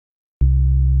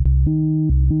So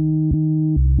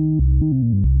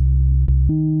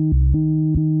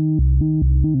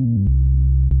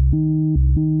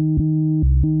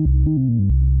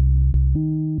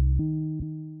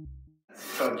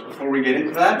before we get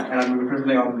into that, and I'm going to be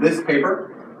presenting on this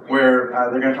paper, where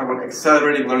they're going to talk about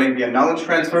accelerating learning via knowledge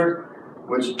transfer,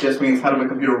 which just means how does a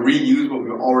computer reuse what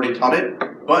we've already taught it.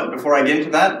 But before I get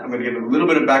into that, I'm going to give a little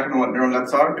bit of background on what neural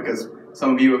nets are, because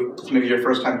some of you, it's maybe your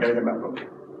first time hearing about them.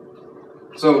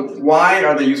 So why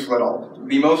are they useful at all?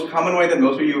 The most common way that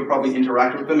most of you have probably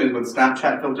interacted with them is with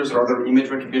Snapchat filters or other image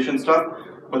recognition stuff,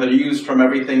 where they're used from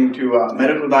everything to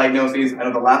medical diagnoses. I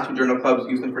know the last two journal clubs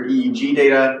use them for EEG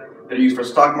data. They're used for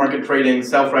stock market trading,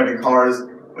 self-driving cars.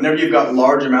 Whenever you've got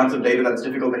large amounts of data that's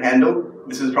difficult to handle,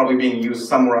 this is probably being used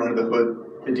somewhere under the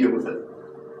hood to deal with it.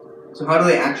 So how do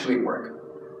they actually work?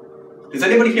 Does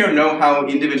anybody here know how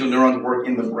individual neurons work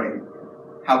in the brain?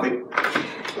 How they...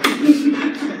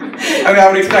 I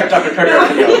would expect Dr. Kirker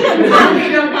to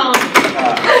know.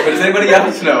 But does anybody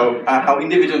else know how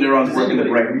individual neurons work in the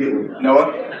brain?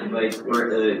 Noah?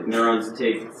 Like, neurons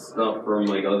take stuff from,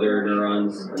 like, other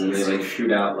neurons, and they, like,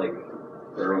 shoot out, like,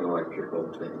 their own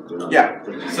electrical thing. Yeah.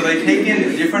 So they take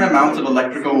in different amounts of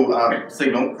electrical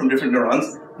signal from different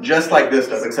neurons, just like this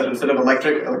does, except instead of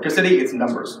electricity, it's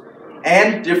numbers.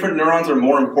 And different neurons are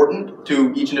more important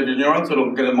to each individual neuron, so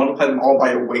it'll going to multiply them all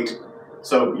by a weight.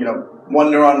 So,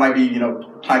 one neuron might be,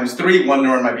 times 3, one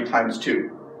neuron might be times 2.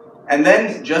 And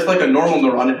then, just like a normal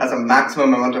neuron, it has a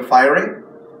maximum amount of firing,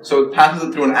 so it passes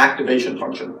it through an activation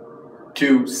function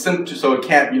so it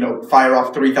can't, fire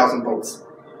off 3,000 volts.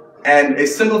 And a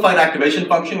simplified activation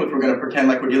function, which we're going to pretend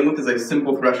like we're dealing with, is a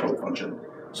simple threshold function.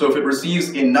 So if it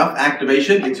receives enough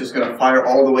activation, it's just going to fire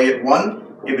all the way at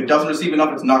 1. If it doesn't receive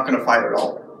enough, it's not going to fire at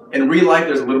all. In real life,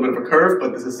 there's a little bit of a curve,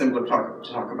 but this is simpler to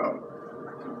talk about.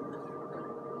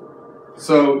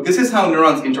 So this is how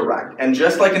neurons interact. And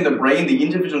just like in the brain, the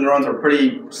individual neurons are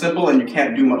pretty simple and you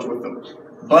can't do much with them.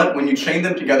 But when you chain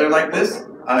them together like this,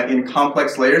 in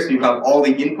complex layers, so you have all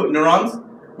the input neurons,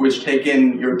 which take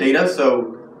in your data.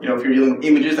 So, if you're dealing with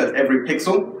images, that's every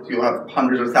pixel. So you'll have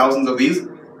hundreds or thousands of these.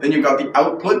 Then you've got the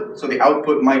output. So the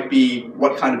output might be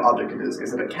what kind of object it is.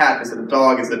 Is it a cat? Is it a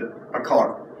dog? Is it a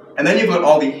car? And then you've got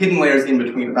all the hidden layers in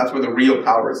between. And that's where the real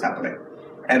power is happening.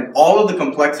 And all of the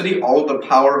complexity, all of the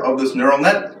power of this neural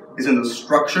net is in the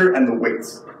structure and the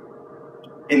weights,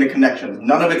 in the connections.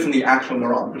 None of it's in the actual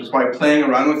neuron, which is why playing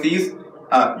around with these,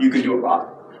 you can do a lot.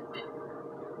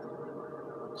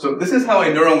 So this is how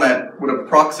a neural net would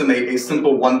approximate a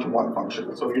simple one-to-one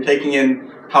function. So if you're taking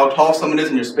in how tall someone is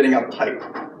and you're spitting out the height,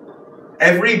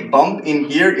 every bump in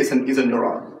here is a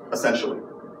neuron, essentially.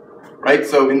 Right?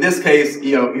 So in this case,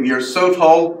 if you're so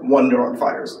tall, one neuron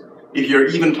fires. If you're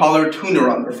even taller, 2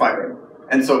 neurons are firing,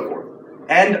 and so forth.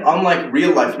 And unlike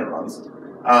real-life neurons,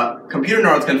 computer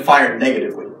neurons can fire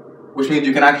negatively, which means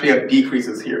you can actually have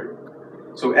decreases here.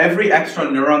 So every extra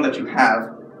neuron that you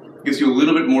have gives you a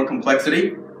little bit more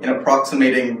complexity in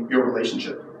approximating your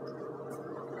relationship.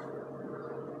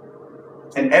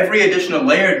 And every additional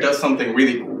layer does something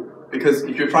really cool, because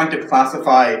if you're trying to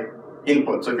classify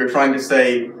input, so if you're trying to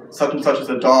say such and such is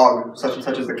a dog, such and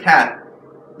such is a cat,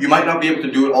 you might not be able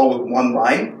to do it all with one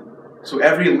line. So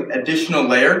every additional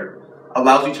layer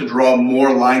allows you to draw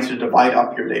more lines to divide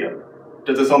up your data.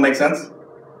 Does this all make sense?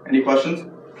 Any questions?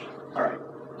 All right.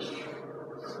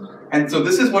 And so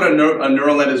this is what a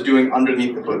neural net is doing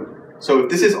underneath the hood. So if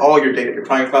this is all your data, you're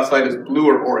trying to classify it as blue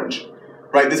or orange,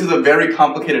 right? This is a very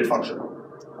complicated function.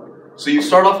 So you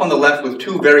start off on the left with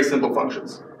 2 very simple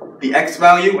functions, the x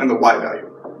value and the y value,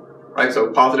 right?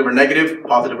 So positive or negative,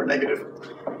 positive or negative.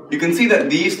 You can see that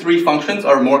these 3 functions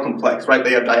are more complex, right?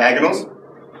 They have diagonals.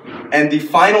 And the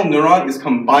final neuron is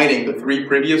combining the 3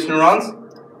 previous neurons.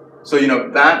 So,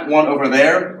 that one over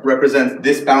there represents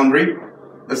this boundary.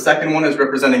 The second one is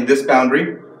representing this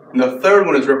boundary. And the third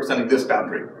one is representing this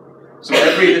boundary. So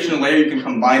every additional layer you can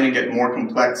combine and get more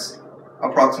complex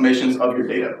approximations of your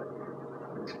data.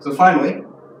 So finally,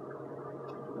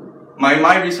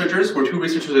 my researchers were 2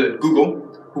 researchers at Google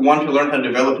who wanted to learn how to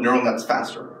develop neural nets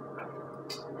faster.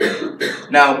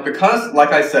 Now, because, like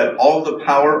I said, all the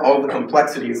power, all the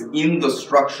complexity is in the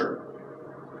structure,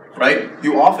 right?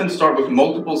 You often start with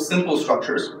multiple simple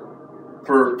structures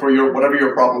for whatever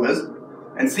your problem is,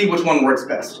 and see which one works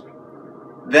best.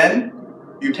 Then,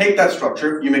 you take that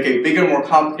structure, you make a bigger, more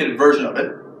complicated version of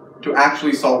it to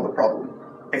actually solve the problem.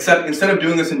 Except instead of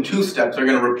doing this in 2 steps, they're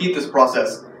going to repeat this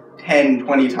process 10,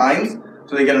 20 times,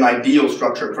 so they get an ideal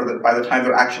structure by the time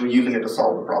they're actually using it to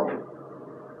solve the problem.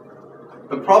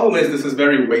 The problem is this is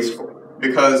very wasteful,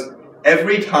 because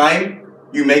every time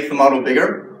you make the model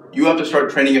bigger, you have to start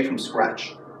training it from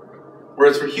scratch.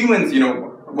 Whereas for humans,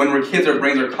 when we're kids, our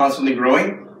brains are constantly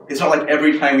growing. It's not like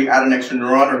every time we add an extra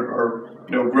neuron or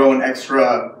grow an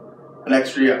extra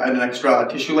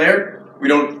tissue layer, we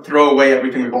don't throw away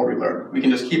everything we've already learned. We can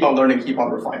just keep on learning, keep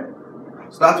on refining.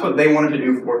 So that's what they wanted to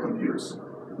do for computers.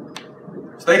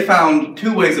 So they found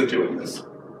two ways of doing this.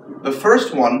 The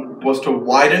first one was to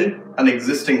widen an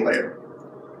existing layer.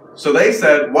 So they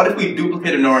said, what if we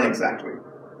duplicate a neuron exactly?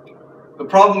 The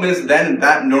problem is then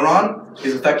that neuron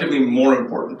is effectively more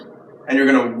important, and you're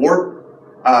going to warp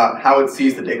how it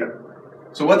sees the data.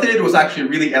 So what they did was actually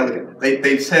really elegant.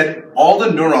 They said all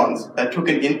the neurons that took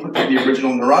an input to the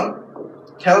original neuron,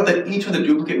 tell it that each of the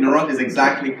duplicate neurons is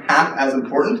exactly half as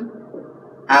important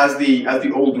as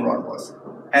the old neuron was.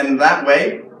 And that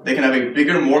way, they can have a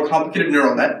bigger, more complicated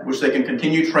neural net, which they can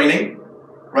continue training,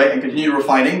 right, and continue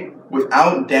refining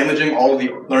without damaging all of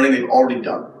the learning they've already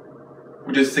done,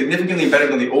 which is significantly better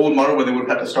than the old model where they would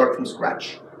have had to start from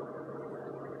scratch.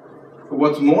 But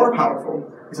what's more powerful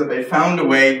is that they found a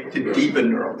way to deepen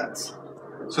neural nets.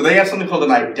 So they have something called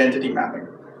an identity mapping,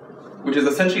 which is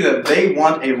essentially that they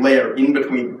want a layer in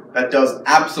between that does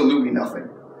absolutely nothing,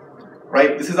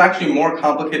 right? This is actually more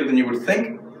complicated than you would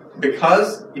think,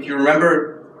 because if you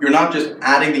remember, you're not just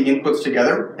adding the inputs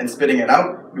together and spitting it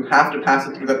out. You have to pass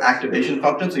it through that activation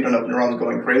function so you don't have neurons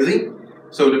going crazy.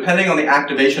 So depending on the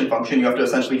activation function, you have to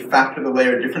essentially factor the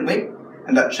layer differently,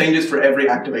 and that changes for every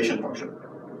activation function.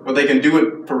 But they can do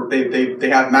it for, they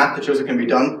have math that shows it can be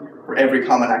done for every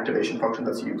common activation function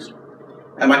that's used.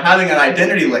 And by having an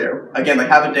identity layer, again, they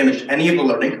haven't damaged any of the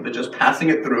learning, they're just passing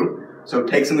it through, so it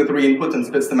takes in the three inputs and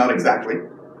spits them out exactly,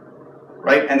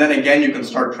 right? And then again, you can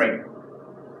start training.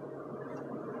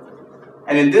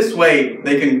 And in this way,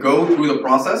 they can go through the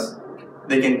process,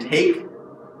 they can take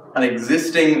an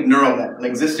existing neural net, an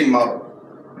existing model,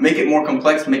 make it more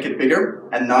complex, make it bigger,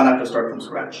 and not have to start from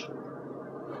scratch.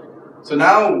 So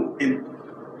now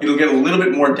it'll get a little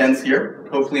bit more dense here,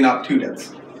 hopefully not too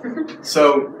dense.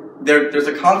 So there's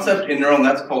a concept in neural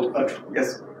nets called,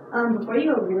 yes? Before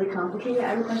you go really complicated, I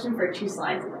have a question for 2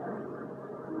 slides ago.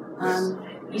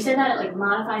 You said that it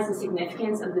modifies the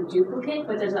significance of the duplicate,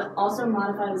 but does it also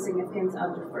modify the significance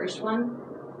of the first one?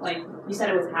 You said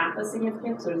it was half the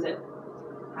significance, so is it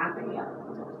half the other?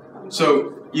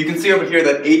 So you can see over here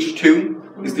that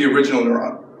H2 is the original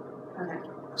neuron. Okay.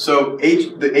 So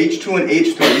the H2 and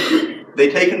H3, they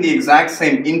take in the exact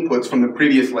same inputs from the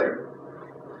previous layer,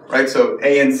 right? So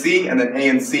A and C, and then A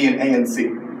and C and A and C.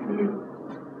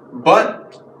 Mm-hmm.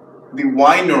 But the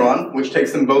Y neuron, which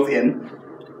takes them both in,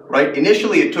 right?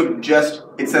 Initially,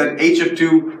 it said H of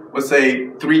 2 was, say,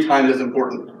 3 times as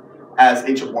important as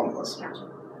H of 1 was.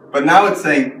 But now it's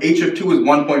saying H of 2 is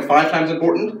 1.5 times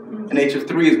important, and H of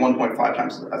 3 is 1.5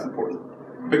 times as important.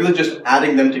 Because it's just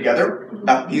adding them together,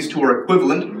 these two are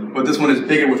equivalent, but this one is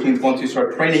bigger, which means once you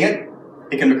start training it,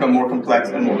 it can become more complex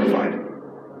and more refined.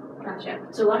 Gotcha.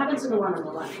 So what happens to the one on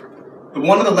the left? The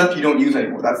one on the left you don't use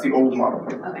anymore. That's the old model.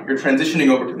 Okay. You're transitioning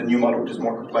over to the new model, which is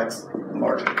more complex and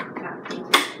larger.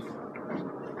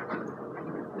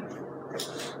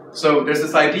 So there's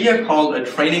this idea called a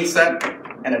training set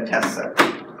and a test set.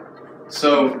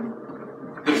 So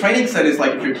the training set is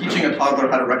like if you're teaching a toddler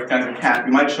how to recognize a cat,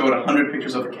 you might show it 100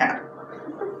 pictures of a cat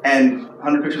and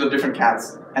 100 pictures of different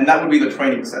cats, and that would be the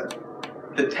training set.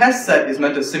 The test set is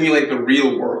meant to simulate the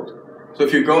real world. So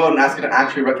if you go out and ask it to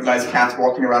actually recognize cats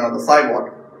walking around on the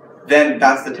sidewalk, then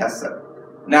that's the test set.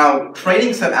 Now,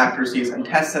 training set accuracies and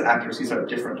test set accuracies are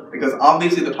different, because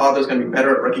obviously the toddler is going to be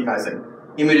better at recognizing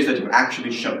images that you've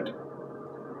actually shown it,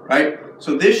 right?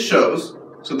 So this shows,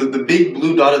 so that the big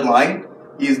blue dotted line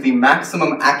is the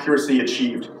maximum accuracy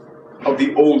achieved of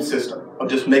the old system, of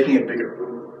just making it bigger,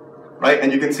 right?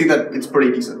 And you can see that it's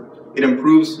pretty decent. It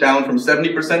improves down from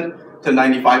 70% to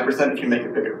 95% if you make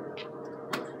it bigger.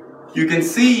 You can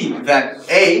see that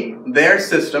their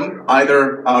system,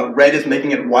 either red is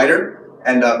making it wider,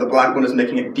 and the black one is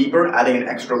making it deeper, adding an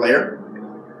extra layer,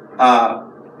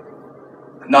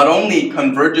 not only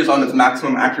converges on its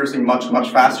maximum accuracy much, much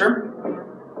faster,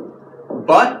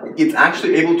 but it's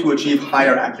actually able to achieve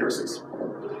higher accuracies.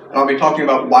 And I'll be talking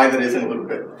about why that is in a little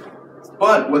bit.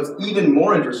 But what's even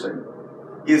more interesting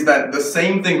is that the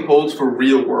same thing holds for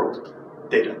real-world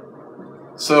data.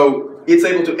 So it's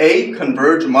able to,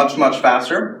 converge much, much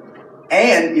faster,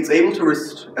 and it's able to,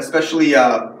 especially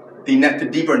the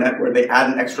deeper net where they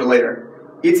add an extra layer,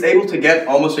 it's able to get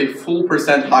almost a full %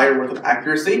 higher worth of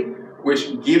accuracy,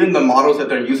 which, given the models that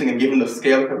they're using and given the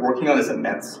scale that they're working on, is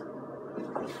immense.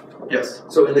 Yes?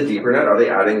 So in the deeper net, are they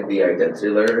adding the identity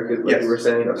layer, like yes. you were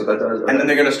saying? That's what that does? Okay. And then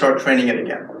they're going to start training it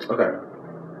again. Okay.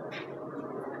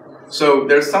 So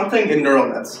there's something in neural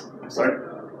nets. Sorry?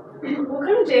 What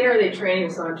kind of data are they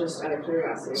training? So I'm just out of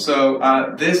curiosity. So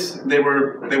they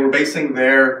were basing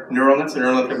their neural nets, the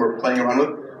neural net that we're playing around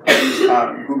with,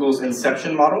 on Google's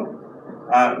Inception model.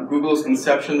 Google's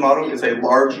Inception model is a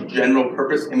large general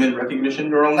purpose image recognition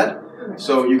neural net.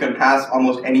 So you can pass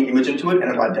almost any image into it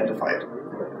and it'll identify it.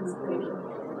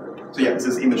 So yeah, this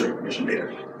is image recognition data,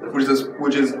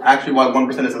 which is actually why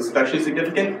 1% is especially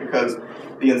significant, because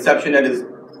the Inception net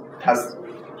has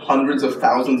hundreds of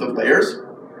thousands of layers.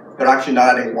 They're actually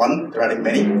not adding one; they're adding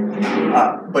many.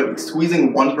 But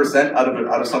squeezing 1%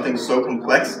 out of something so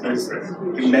complex is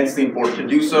immensely important. To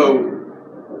do so,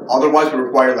 otherwise, would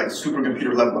require like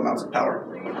supercomputer level amounts of power.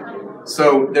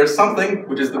 So there's something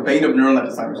which is the bane of neural net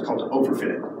designers called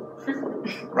overfitting,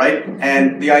 right?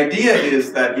 And the idea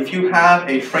is that if you have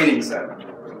a training set,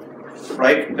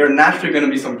 right, there are naturally going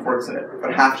to be some quirks in it,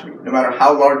 but have to be, no matter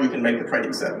how large you can make the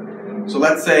training set. So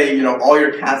let's say all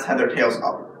your cats have their tails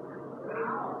up.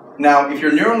 Now, if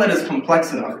your neural net is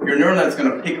complex enough, your neural net is going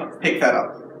to pick that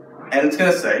up, and it's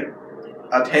going to say,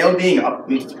 a tail being up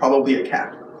means it's probably a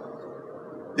cat.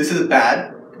 This is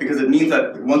bad because it means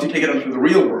that once you take it into the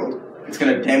real world, it's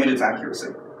going to damage its accuracy.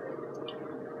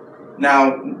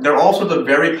 Now, there are also the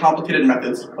very complicated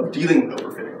methods of dealing with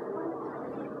overfitting.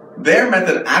 Their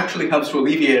method actually helps to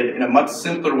alleviate it in a much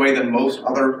simpler way than most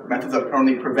other methods that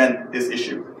currently prevent this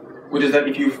issue, which is that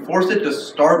if you force it to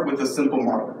start with a simple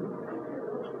model,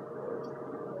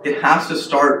 it has to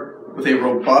start with a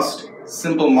robust,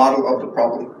 simple model of the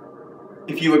problem.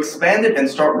 If you expand it and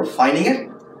start refining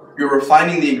it, you're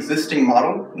refining the existing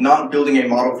model, not building a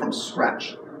model from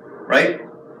scratch, right?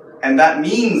 And that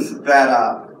means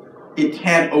that it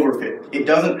can't overfit. It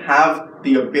doesn't have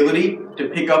the ability to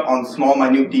pick up on small,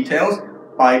 minute details.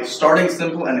 By starting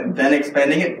simple and then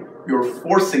expanding it, you're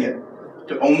forcing it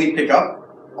to only pick up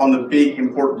on the big,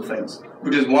 important things,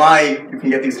 which is why you can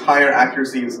get these higher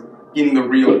accuracies in the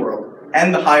real world,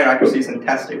 and the higher accuracies in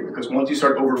testing, because once you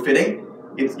start overfitting,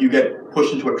 you get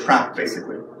pushed into a trap,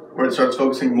 basically, where it starts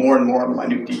focusing more and more on the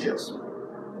minute details.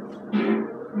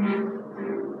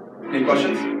 Any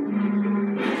questions?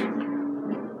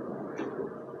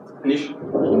 Anish?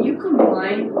 Can you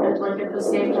combine at the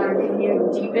same time? Can you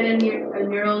deepen a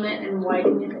neural net and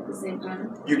widen it at the same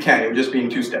time? You can. It would just be in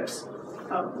 2 steps.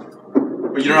 Oh.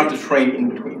 But you don't have to train in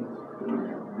between.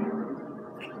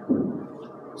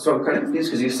 So I'm kind of confused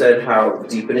because you said how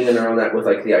deepening a neural net with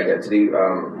like the identity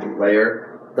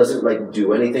layer doesn't like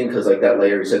do anything, because like that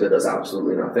layer you said that does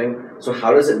absolutely nothing. So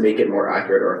how does it make it more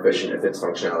accurate or efficient if its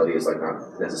functionality is like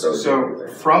not necessarily? So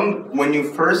from when you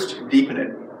first deepen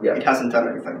it, it hasn't done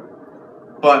anything.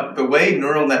 But the way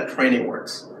neural net training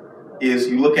works is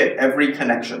you look at every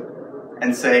connection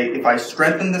and say, if I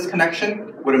strengthen this connection,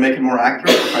 would it make it more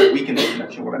accurate? If I weaken this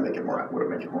connection, would it make it more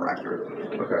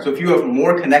accurate? Okay. So if you have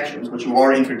more connections, which you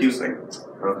are introducing,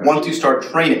 once you start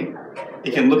training,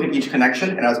 it can look at each connection,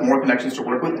 and as more connections to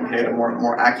work with, you can get a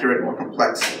more accurate, more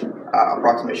complex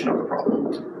approximation of the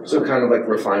problem. So kind of like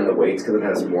refine the weights because it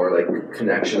has more like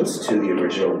connections to the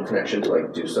original connection to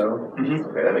like do so? Mm-hmm.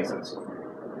 Okay, that makes sense.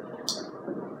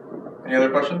 Any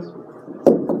other questions?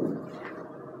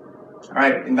 All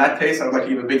right, in that case, I would like to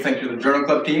give a big thank you to the Journal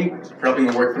Club team for helping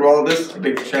me work through all of this. A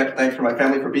big thanks for my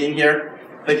family for being here.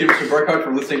 Thank you to Mr. Burkhardt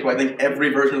for listening to, I think, every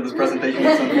version of this presentation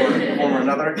in some form or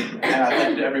another. And thank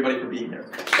you to everybody for being here.